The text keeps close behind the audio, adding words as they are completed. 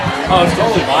Oh, it's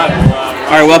totally live.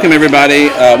 All right, welcome everybody.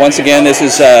 Once again, this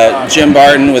is Jim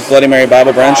Barton with Bloody Mary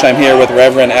Bible Brunch. I'm here with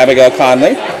Reverend Abigail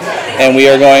Conley, and we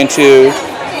are going to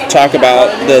talk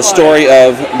about the story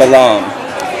of Balaam.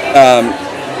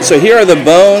 So here are the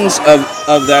bones of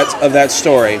that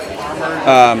story.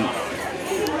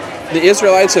 The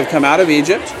Israelites have come out of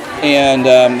Egypt,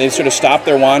 and they've sort of stopped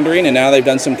their wandering, and now they've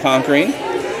done some conquering.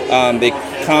 They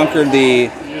conquered the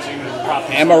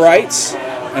Amorites,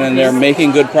 and they're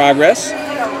making good progress.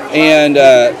 And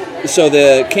so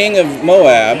the king of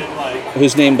Moab,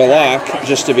 who's named Balak,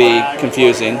 just to be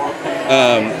confusing,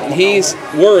 he's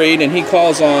worried, and he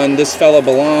calls on this fellow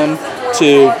Balaam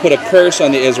to put a curse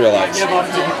on the Israelites.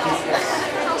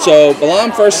 So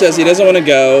Balaam first says he doesn't want to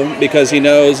go because he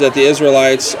knows that the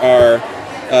Israelites are,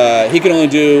 he can only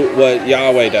do what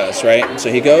Yahweh does, right? So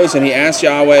he goes and he asks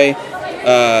Yahweh,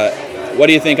 what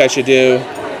do you think I should do?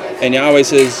 And Yahweh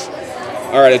says,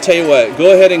 all right, I tell you what,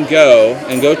 go ahead and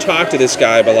go talk to this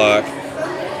guy, Balak,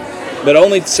 but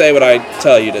only say what I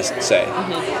tell you to say.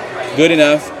 Mm-hmm. Good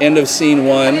enough. End of scene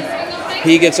 1.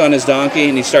 He gets on his donkey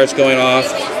and he starts going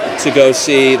off to go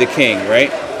see the king,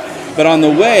 right? But on the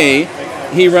way,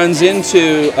 he runs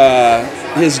into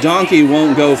his donkey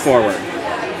won't go forward.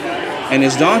 And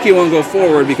his donkey won't go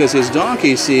forward because his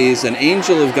donkey sees an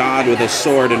angel of God with a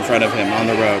sword in front of him on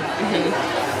the road.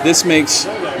 Mm-hmm. This makes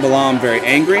Balaam very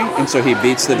angry, and so he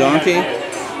beats the donkey,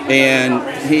 and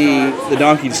the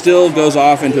donkey still goes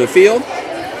off into a field.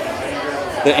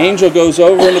 The angel goes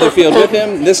over into the field with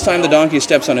him. This time the donkey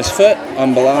steps on his foot,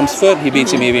 on Balaam's foot. He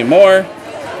beats him even more.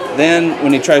 Then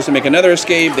when he tries to make another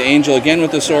escape, the angel again with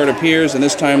the sword appears, and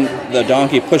this time the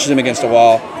donkey pushes him against a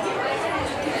wall.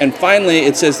 And finally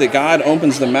it says that God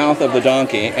opens the mouth of the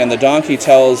donkey, and the donkey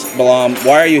tells Balaam,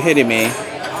 why are you hitting me?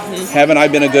 Haven't I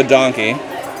been a good donkey?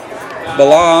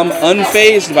 Balaam,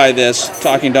 unfazed by this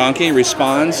talking donkey,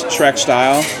 responds Shrek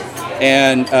style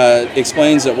and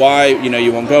explains that why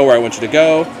you won't go where I want you to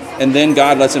go, and then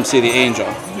God lets him see the angel.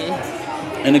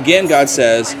 Mm-hmm. And again God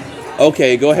says,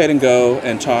 okay, go ahead and go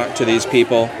and talk to these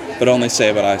people, but only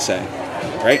say what I say.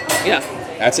 Right? Yeah.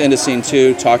 That's the end of scene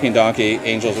 2, talking donkey,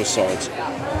 angels with swords.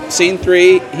 Scene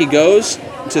 3, he goes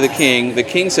to the king. The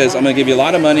king says, I'm going to give you a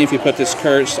lot of money if you put this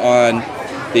curse on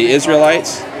the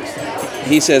Israelites.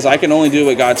 He says, I can only do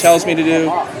what God tells me to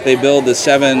do. They build the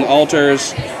 7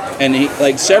 altars. And he,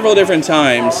 several different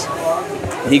times,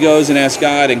 he goes and asks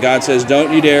God, and God says,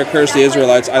 don't you dare curse the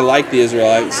Israelites. I like the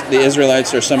Israelites. The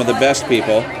Israelites are some of the best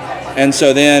people. And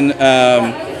so then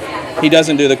he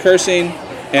doesn't do the cursing,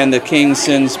 and the king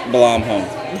sends Balaam home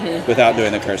without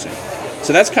doing the cursing.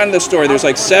 So that's kind of the story. There's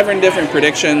 7 different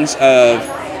predictions of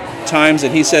times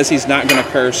that he says he's not going to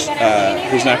curse.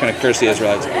 He's not going to curse the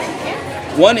Israelites.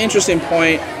 One interesting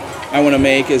point I want to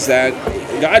make is that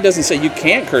God doesn't say you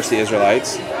can't curse the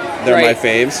Israelites. They're right. My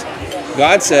faves.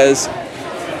 God says,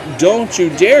 don't you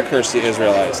dare curse the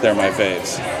Israelites. They're my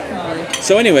faves.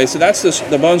 So anyway, so that's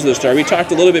the bones of the story. We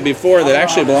talked a little bit before that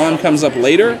actually Balaam comes up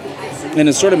later and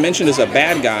is sort of mentioned as a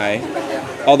bad guy,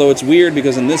 although it's weird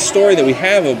because in this story that we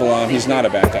have of Balaam, he's not a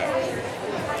bad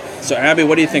guy. So Abby,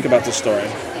 what do you think about this story?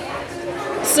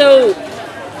 So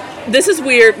this is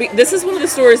weird. This is one of the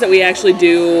stories that we actually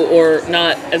do, or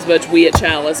not as much we at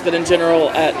Chalice, but in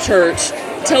general at church,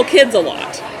 tell kids a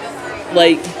lot.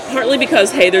 Partly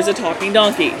because, hey, there's a talking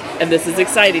donkey, and this is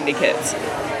exciting to kids.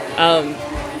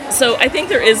 So I think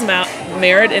there is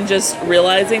merit in just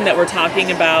realizing that we're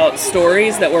talking about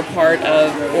stories that were part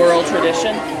of oral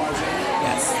tradition.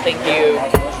 Yes, thank you.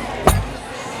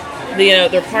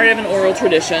 They're part of an oral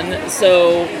tradition,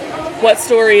 so what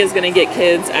story is going to get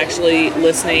kids actually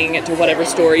listening to whatever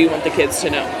story you want the kids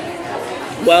to know?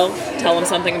 Well, tell them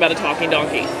something about a talking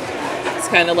donkey. It's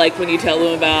kind of like when you tell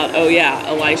them about, oh yeah,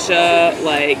 Elisha,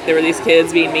 there were these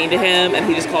kids being mean to him and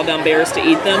he just called down bears to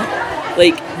eat them.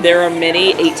 There are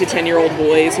many 8 to 10-year-old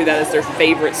boys who that is their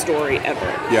favorite story ever.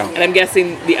 Yeah. And I'm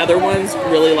guessing the other ones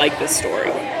really like this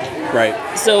story. Right.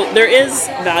 So there is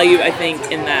value, I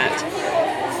think, in that.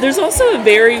 There's also a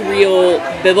very real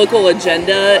biblical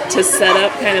agenda to set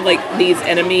up kind of these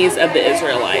enemies of the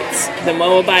Israelites, the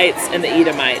Moabites and the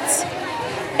Edomites.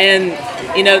 And,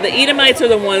 the Edomites are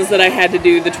the ones that I had to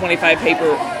do the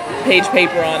 25-page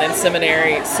paper on in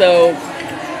seminary. So,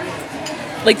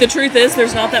 the truth is,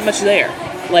 there's not that much there.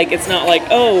 It's not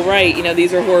oh, right,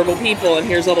 these are horrible people, and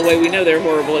here's all the way we know they're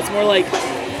horrible. It's more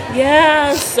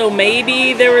yeah, so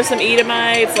maybe there were some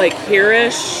Edomites,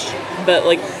 here-ish, but,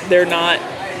 they're not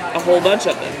a whole bunch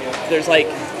of them. There's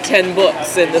 10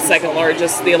 books in the second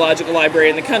largest theological library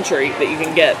in the country that you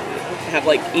can have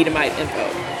Edomite info.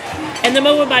 And the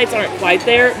Moabites aren't quite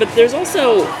there, but there's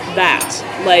also that.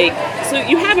 Like, so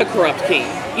you have a corrupt king.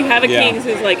 You have a king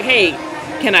who's like, hey,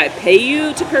 can I pay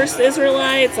you to curse the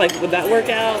Israelites? Like, would that work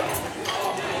out?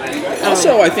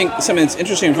 Also, I think something that's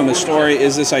interesting from the story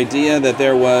is this idea that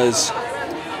there were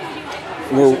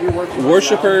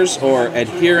worshippers or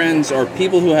adherents or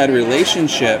people who had a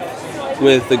relationship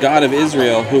with the God of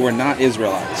Israel who were not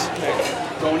Israelites.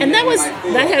 And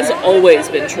that has always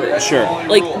been true. Sure.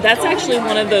 Like, that's actually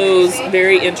one of those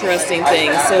very interesting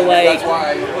things. So, like,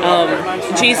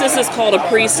 Jesus is called a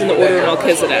priest in the order of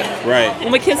Melchizedek. Right.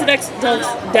 And Melchizedek's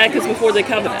deck is before the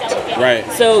covenant. Right.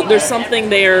 So there's something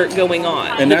there going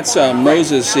on. And that's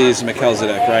Moses sees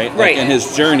Melchizedek, right? Like, Right. in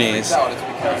his journeys.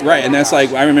 Right. And that's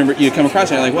like, I remember you come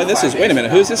across it and you're like, wait a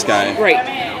minute, who's this guy? Right.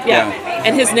 Yeah.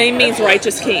 And his name means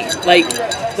righteous king. Like,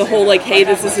 the whole, like, hey,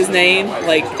 this is his name.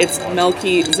 Like, it's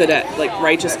Melchizedek, like,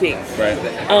 righteous king. Right.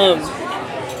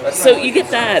 So you get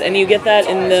that, and you get that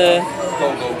in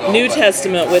the New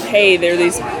Testament with, hey, there are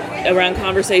these around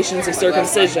conversations of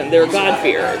circumcision. There are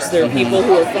God-fearers. There are people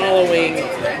who are following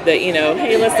that, you know,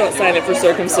 hey, let's not sign up for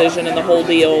circumcision and the whole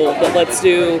deal, but let's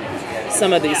do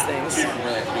some of these things.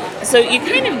 So you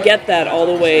kind of get that all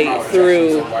the way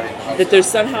through, that there's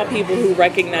somehow people who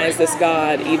recognize this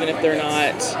God even if they're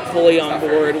not fully on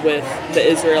board with the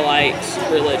Israelite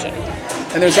religion.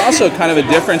 And there's also kind of a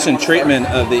difference in treatment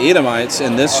of the Edomites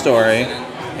in this story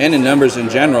and in Numbers in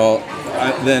general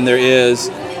than there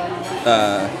is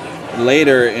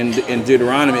later in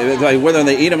Deuteronomy. It's like whether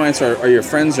the Edomites are your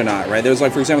friends or not, right? There's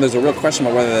like, for example, there's a real question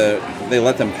about whether they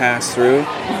let them pass through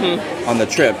on the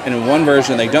trip. And in one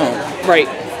version they don't. Right.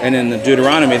 And in the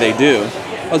Deuteronomy they do.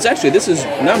 Well, it's actually, this is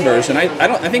Numbers, and I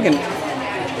think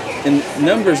in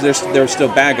Numbers they're still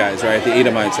bad guys, right? The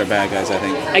Edomites are bad guys, I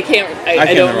think.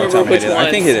 I don't remember which ones.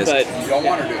 I think it is. But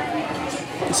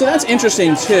So that's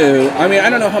interesting too. I mean, I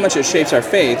don't know how much it shapes our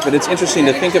faith, but it's interesting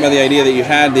to think about the idea that you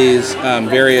had these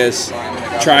various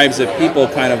tribes of people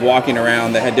kind of walking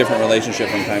around that had different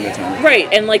relationships from time to time.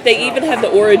 Right, and like they even have the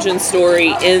origin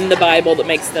story in the Bible that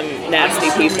makes them nasty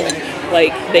people.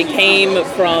 Like, they came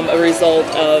from a result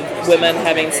of women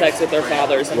having sex with their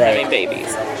fathers and having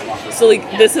babies. So, like,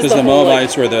 this is because the whole,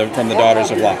 Moabites were from the daughters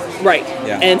of Lot. Right.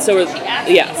 Yeah. And so are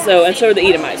the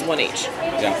Edomites, one each.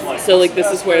 Yeah. So, like,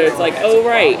 this is where it's like, oh,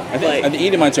 right. I think like, the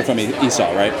Edomites are from Esau,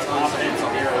 right?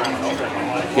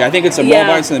 Yeah, I think it's the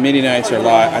Moabites and the Midianites are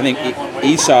Lot. I think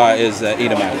Esau is the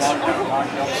Edomites.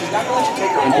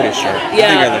 I'm pretty sure.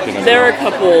 Yeah, there are a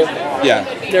couple. Yeah.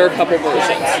 There are a couple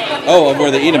versions. Oh, of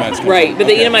where the Edomites come Right, from. but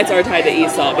the Edomites are tied to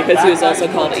Esau because he was also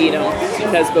called Edom,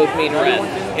 because both mean red.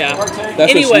 Yeah.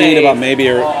 That's anyway, what's neat about maybe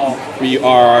you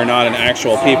are not an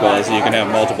actual people, is you can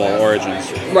have multiple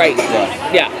origins. Right.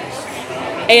 Yeah.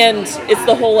 And it's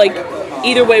the whole, like,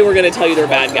 either way we're going to tell you they're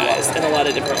bad guys in a lot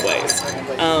of different ways.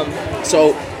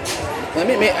 So, let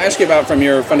me ask you about, from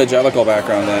your fundagelical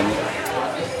background then,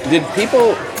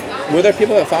 were there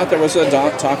people that thought there was a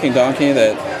talking donkey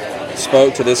that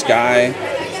spoke to this guy,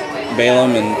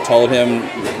 Balaam, and told him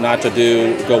not to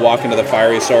go walk into the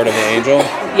fiery sword of the angel?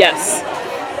 Yes.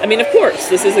 I mean, of course,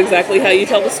 this is exactly how you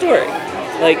tell the story.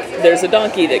 Like, there's a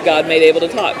donkey that God made able to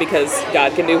talk because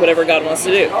God can do whatever God wants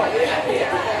to do.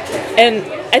 And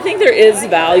I think there is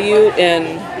value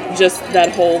in just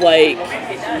that whole, like,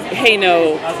 hey,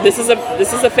 no, this is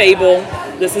a fable.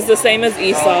 This is the same as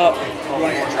Aesop.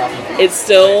 It's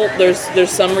still, there's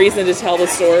some reason to tell the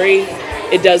story.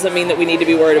 It doesn't mean that we need to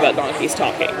be worried about donkeys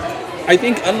talking. I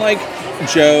think unlike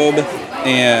Job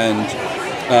and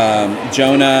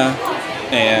Jonah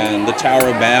and the Tower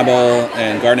of Babel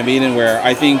and Garden of Eden, where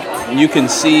I think you can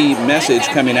see message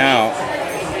coming out,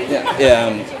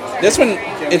 this one,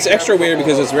 it's extra weird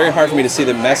because it's very hard for me to see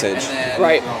the message.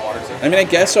 Right. I mean, I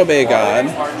guess obey God,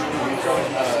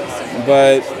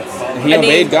 but he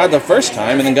obeyed God the first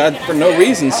time, and then God, for no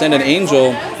reason, sent an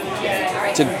angel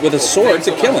with a sword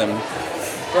to kill him.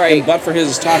 Right. But for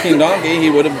his talking donkey, he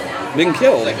would have been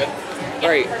killed.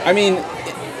 Right. I mean,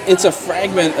 it's a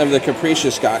fragment of the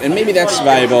capricious God, and maybe that's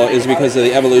valuable is because of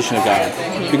the evolution of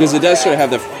God, because it does sort of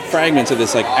have the fragments of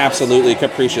this like absolutely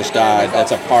capricious God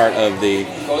that's a part of the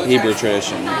Hebrew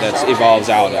tradition that evolves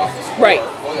out of. Right.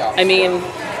 I mean,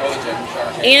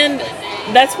 and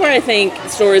that's where I think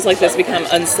stories like this become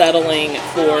unsettling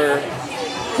for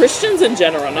Christians in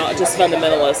general, not just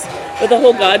fundamentalists, but the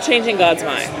whole God changing God's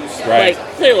mind. Right.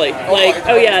 Like, clearly. Like,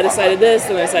 oh yeah, I decided this,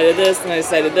 and I decided this, and I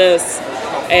decided this.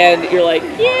 And you're like,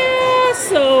 yeah,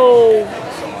 so...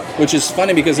 Which is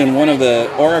funny because in one of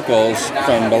the oracles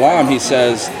from Balaam, he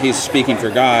says, he's speaking for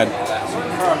God,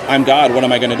 I'm God, what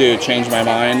am I going to do? Change my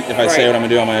mind? If I say what I'm going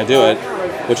to do, I'm going to do it.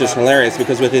 which is hilarious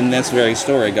because within this very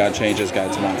story, God changes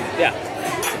God's mind. Yeah.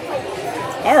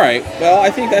 All right. Well, I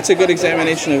think that's a good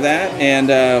examination of that,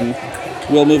 and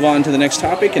we'll move on to the next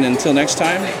topic. And until next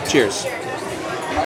time, cheers.